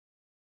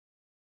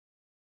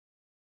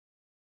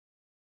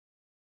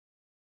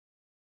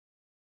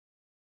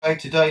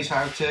Today's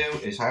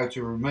how-to is how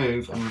to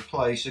remove and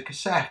replace a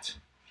cassette.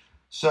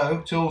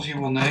 So, tools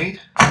you will need: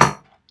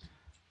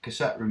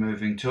 cassette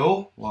removing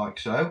tool, like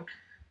so.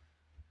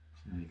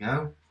 There you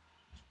go.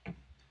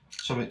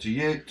 Something to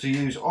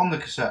use on the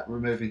cassette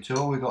removing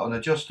tool. We've got an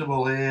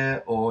adjustable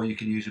here, or you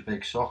can use a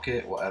big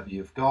socket, whatever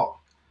you've got.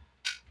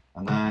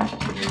 And then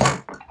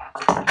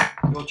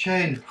your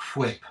chain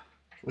whip,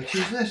 which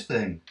is this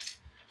thing.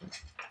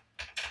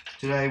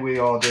 Today we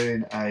are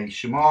doing a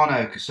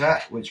Shimano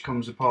cassette, which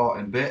comes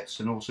apart in bits,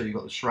 and also you've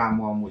got the SRAM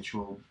one, which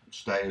will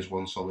stay as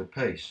one solid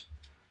piece.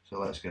 So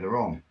let's get her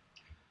on.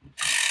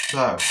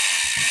 So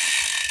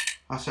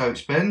that's how it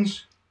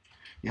spins.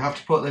 You have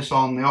to put this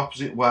on the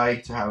opposite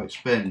way to how it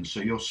spins. So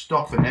you're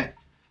stopping it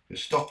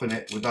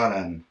with that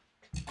end,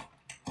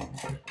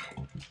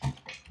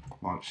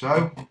 like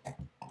so.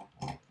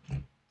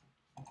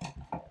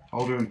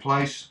 Hold her in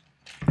place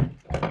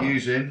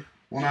using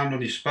one hand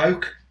on your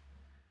spoke,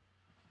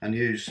 and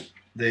use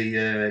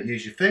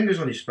your fingers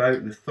on your spoke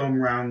and the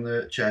thumb round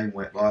the chain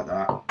whip like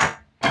that.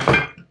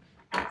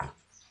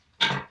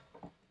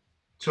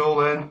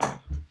 Tool in.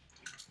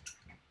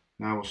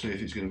 Now we'll see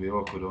if it's going to be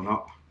awkward or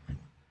not.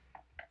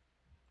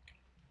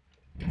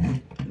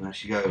 And there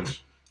she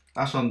goes.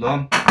 That's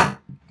undone.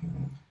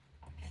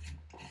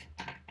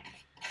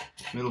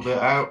 Middle bit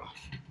out.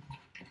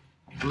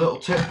 A little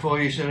tip for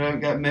you so you don't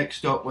get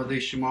mixed up with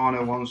these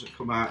Shimano ones that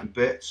come out in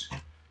bits.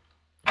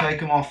 Take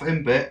them off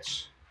in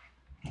bits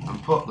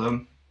and put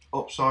them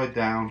upside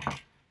down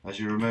as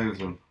you remove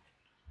them,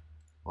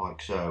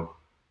 like so.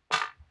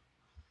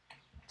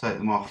 Take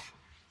them off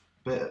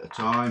a bit at a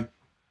time.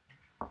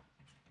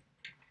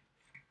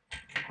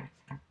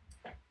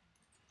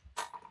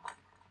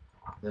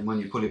 Then when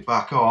you put it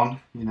back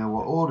on, you know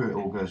what order it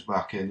all goes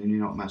back in, and you're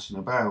not messing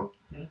about,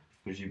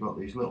 because you've got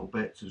these little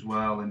bits as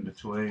well in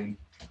between.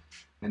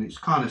 And it's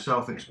kind of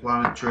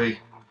self-explanatory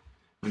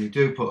when you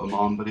do put them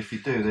on, but if you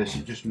do this,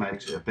 it just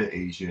makes it a bit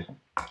easier.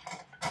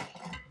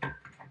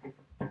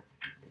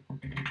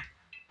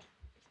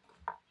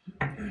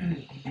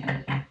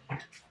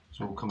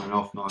 It's all coming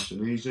off nice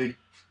and easy.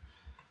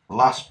 The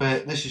last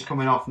bit, this is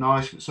coming off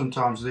nice, but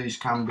sometimes these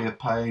can be a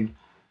pain.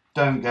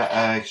 Don't get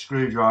a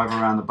screwdriver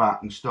around the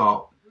back and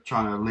start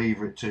trying to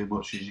lever it too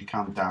much, as you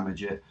can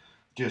damage it.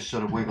 Just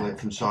sort of wiggle it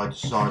from side to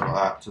side like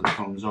that till it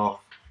comes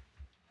off.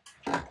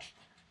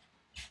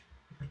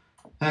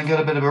 Then get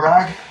a bit of a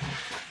rag.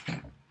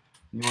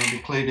 You want to be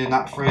cleaning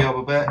that free up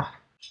a bit.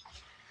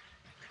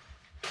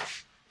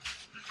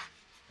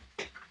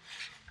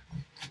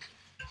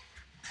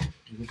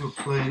 Give it a good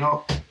clean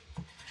up.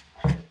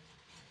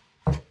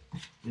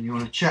 And you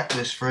want to check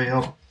this free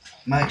up.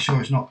 Make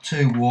sure it's not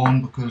too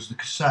worn, because the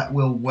cassette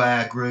will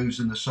wear grooves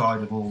in the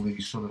side of all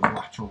these sort of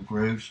lateral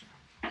grooves.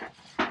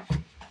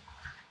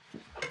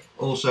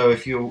 Also,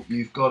 if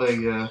you've got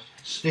a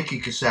sticky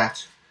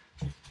cassette,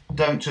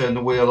 don't turn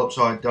the wheel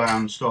upside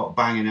down and start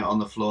banging it on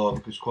the floor,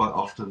 because quite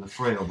often the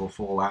free-up will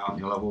fall out and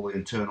you'll have all the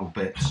internal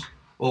bits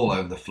all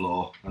over the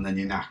floor, and then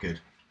you're knackered.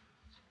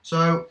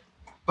 So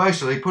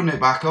basically, putting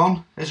it back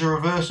on is a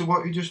reverse of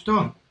what you just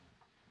done.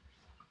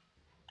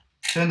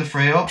 Turn the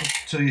free up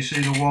till you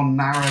see the one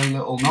narrow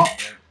little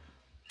knot.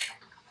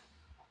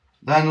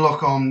 Then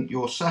look on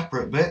your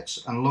separate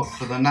bits and look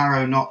for the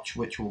narrow notch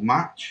which will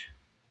match,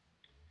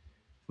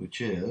 which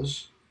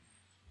is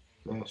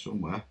there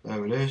somewhere.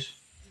 There it is.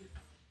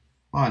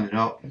 Line it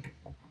up.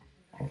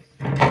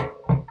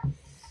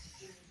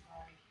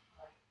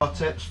 Our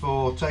tips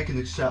for taking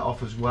the cassette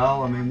off as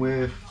well. I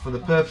mean, for the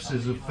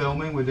purposes of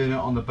filming, we're doing it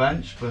on the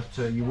bench, but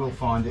you will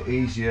find it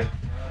easier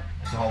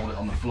to hold it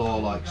on the floor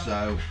like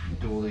so and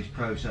do all these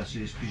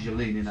processes, because you're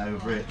leaning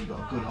over it. You've got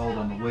a good hold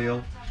on the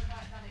wheel.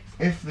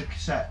 If the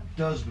cassette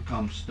does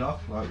become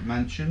stuck, like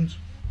mentioned,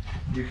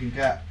 you can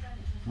get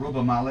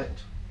rubber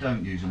mallet.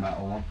 Don't use a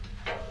metal one.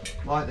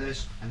 Like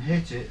this, and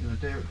hit it in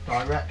the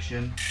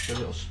direction so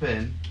it'll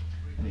spin,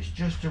 and it's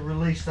just to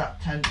release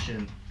that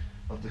tension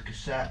of the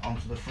cassette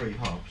onto the free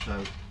hub.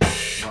 So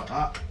like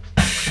that,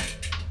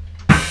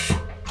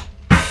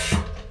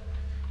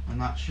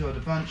 and that should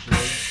eventually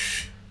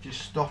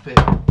just stop it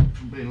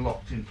from being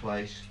locked in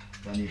place.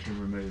 Then you can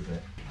remove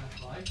it.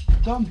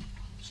 Done.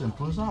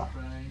 Simple as that.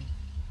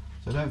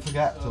 So don't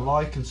forget to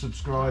like and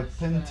subscribe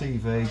Thin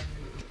TV.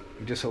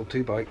 We just sold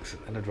 2 bikes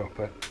and a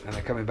dropper, and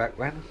they're coming back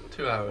when?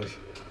 2 hours.